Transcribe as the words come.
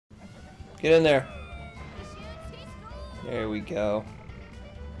Get in there. There we go.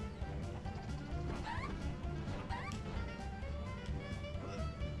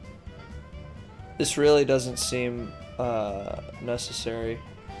 This really doesn't seem necessary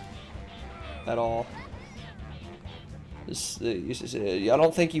at all. I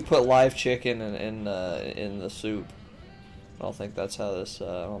don't think you put live chicken in the soup. I don't think that's how this.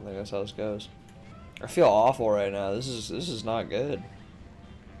 I don't think that's how this goes. I feel awful right now. This is not good.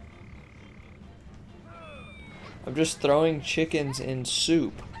 I'm just throwing chickens in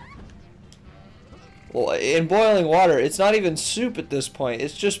soup. Well, in boiling water. It's not even soup at this point.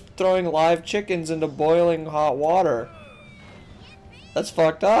 It's just throwing live chickens into boiling hot water. That's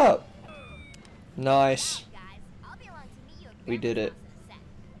fucked up. Nice. We did it.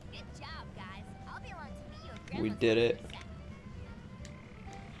 We did it.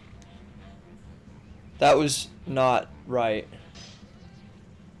 That was not right.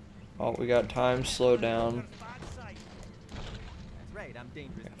 Oh, we got time slowed down.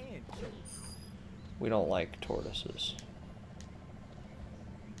 We don't like tortoises.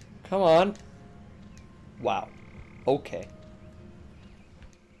 Come on. Wow. Okay.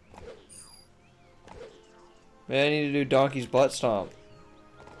 Man, I need to do Donkey's butt stomp.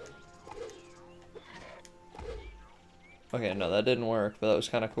 Okay, no, that didn't work, but that was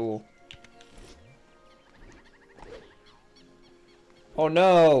kind of cool. Oh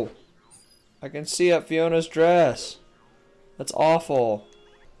no! I can see up Fiona's dress. That's awful.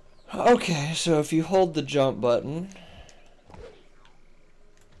 Okay, so if you hold the jump button,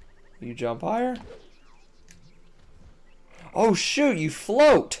 you jump higher? Oh shoot, you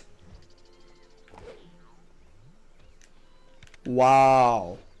float!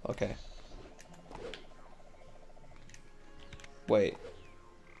 Wow. Okay. Wait.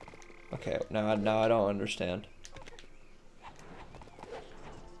 Okay, now I don't understand.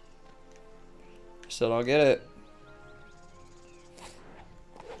 Still don't get it.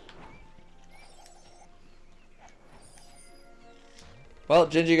 Well,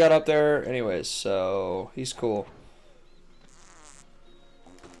 Gingy got up there anyways, so he's cool.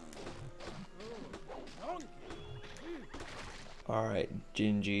 Alright,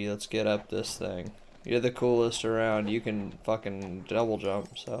 Gingy, let's get up this thing. You're the coolest around. You can fucking double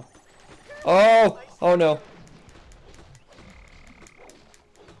jump, so. Oh! Oh no.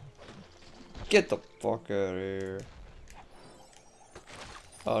 Get the fuck out of here.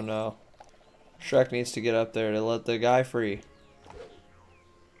 Oh no. Shrek needs to get up there to let the guy free.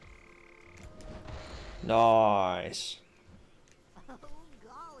 Nice. Oh,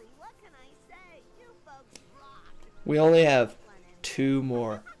 golly, what can I say? You folks rock. We only have 2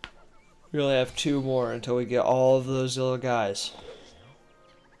 more. We only have 2 more until we get all of those little guys.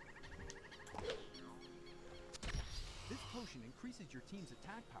 This potion increases your team's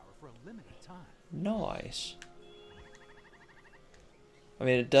attack power for a limited time. Nice. I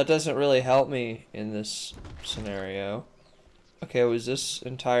mean, that doesn't really help me in this scenario. Okay, was this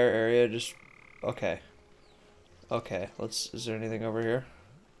entire area just... Okay. Okay, let's... Is there anything over here?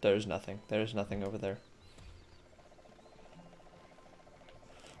 There's nothing. There's nothing over there.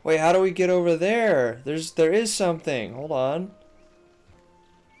 Wait, how do we get over there? There is something. Hold on.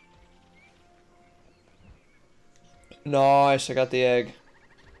 Nice, I got the egg.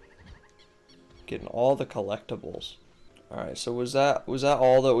 Getting all the collectibles. Alright, so was that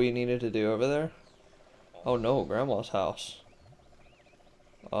all that we needed to do over there? Oh no, Grandma's house.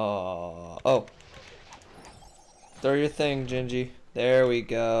 Oh. Throw your thing, Gingy. There we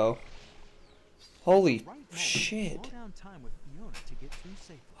go. Holy shit.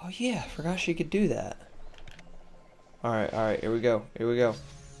 Oh yeah, I forgot she could do that. Alright, here we go. Here we go.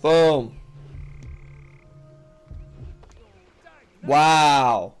 Boom.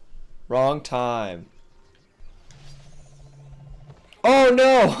 Wow. Wrong time. Oh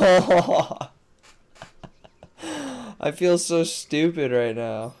no! I feel so stupid right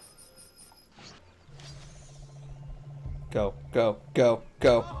now. Go, go, go,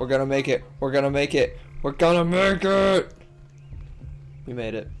 go. We're gonna make it. We're gonna make it. We're gonna make it! We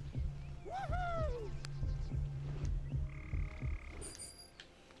made it.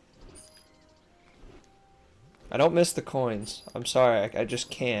 I don't miss the coins. I'm sorry, I just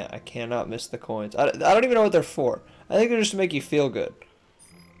can't. I cannot miss the coins. I don't even know what they're for. I think they're just to make you feel good.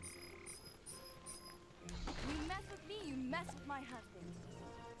 You mess with me, you mess with my husband.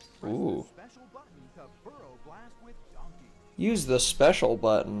 Ooh. Special button to burrow blast with donkey. Use the special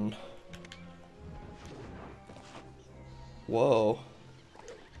button. Whoa.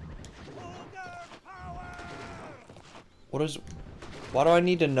 What is... Why do I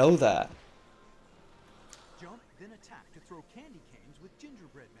need to know that? Jump, then attack to throw candy canes with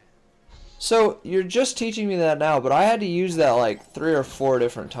gingerbread man. So, you're just teaching me that now, but I had to use that like 3 or 4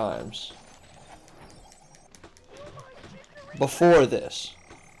 different times. Before this.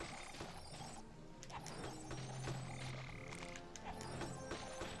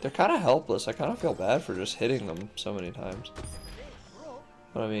 They're kind of helpless. I kind of feel bad for just hitting them so many times.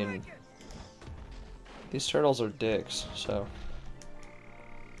 But I mean, these turtles are dicks, so.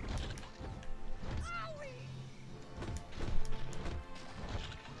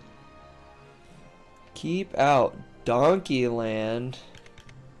 Keep out, Donkey Land.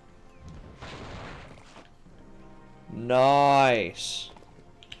 Nice.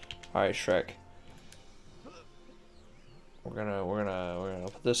 All right, Shrek. We're gonna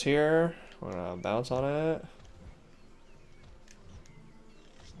put this here. We're gonna bounce on it.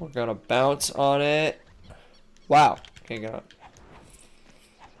 We're gonna bounce on it. Wow, can't get up.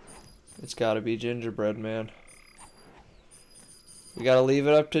 It's gotta be Gingerbread Man. We gotta leave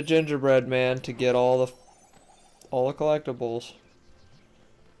it up to Gingerbread Man to get all the collectibles.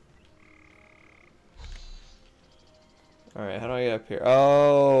 All right, how do I get up here?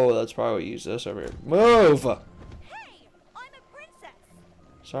 Oh, that's probably what you use this over here. Move. Hey, I'm a princess.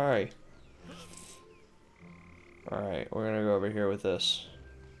 Sorry. All right, we're gonna go over here with this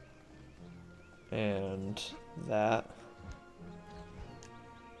and that.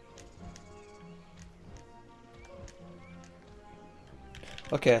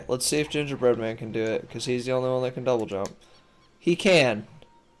 Okay, let's see if Gingerbread Man can do it, because he's the only one that can double jump. He can.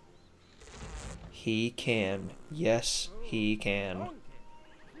 He can. Yes, he can.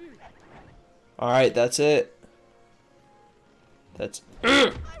 Alright, that's it. That's...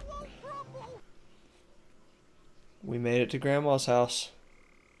 We made it to Grandma's house.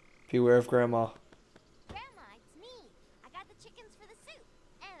 Beware of Grandma. Grandma, it's me. I got the chickens for the soup,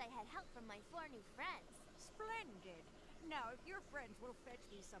 and I had help from my 4 new friends. Splendid. Now, if your friends will fetch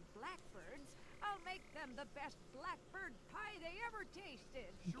me some blackbirds, I'll make them the best blackbird pie they ever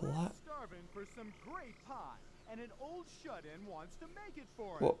tasted. Shrek's starving for some great pie, and an old shut-in wants to make it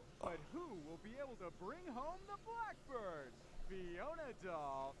for him. Well, but who will be able to bring home the blackbirds? Fiona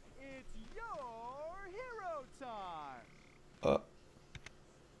Doll, it's your hero time!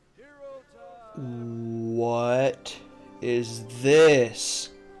 Hero time! What is this?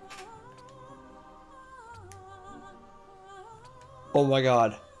 Oh my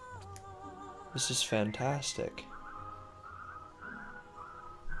god. This is fantastic.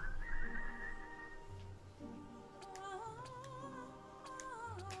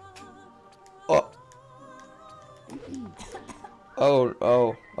 Oh.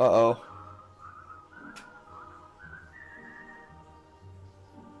 Oh, uh-oh.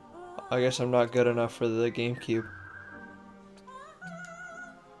 I guess I'm not good enough for the GameCube.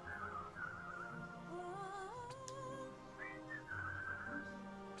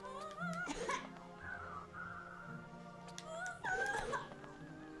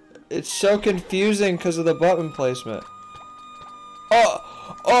 It's so confusing because of the button placement.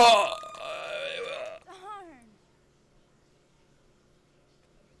 Oh! Oh!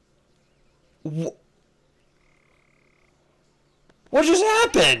 What just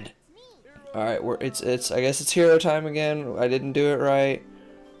happened? All right, it's I guess it's hero time again. I didn't do it right.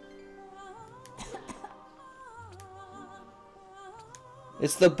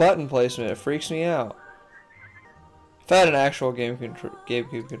 It's the button placement. It freaks me out. If I had an actual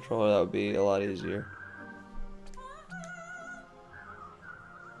GameCube controller, that would be a lot easier.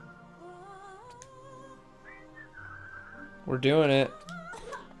 We're doing it.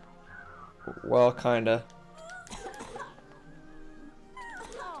 Well, kinda.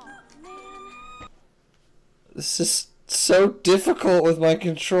 This is so difficult with my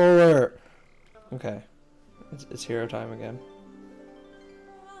controller. Okay, it's hero time again.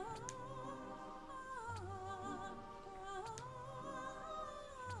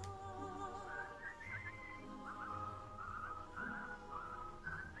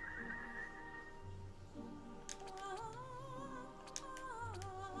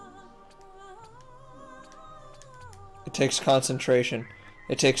 It takes concentration.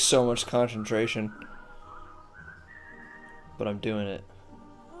 It takes so much concentration. But I'm doing it.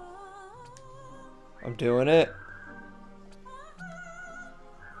 I'm doing it.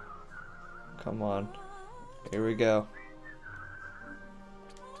 Come on. Here we go.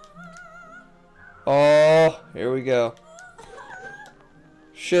 Oh, here we go.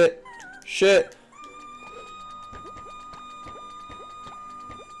 Shit. Shit.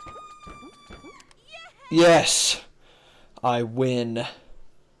 Yes. I win.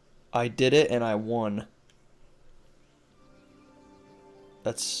 I did it and I won.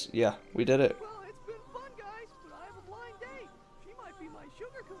 That's, yeah, we did it. Well, it's been fun, guys, but I have a blind date. She might be my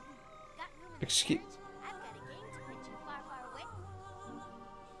sugar cookie. Got Excuse. I've got a game to pitch you far, far away.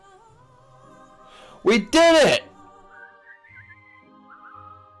 We did it!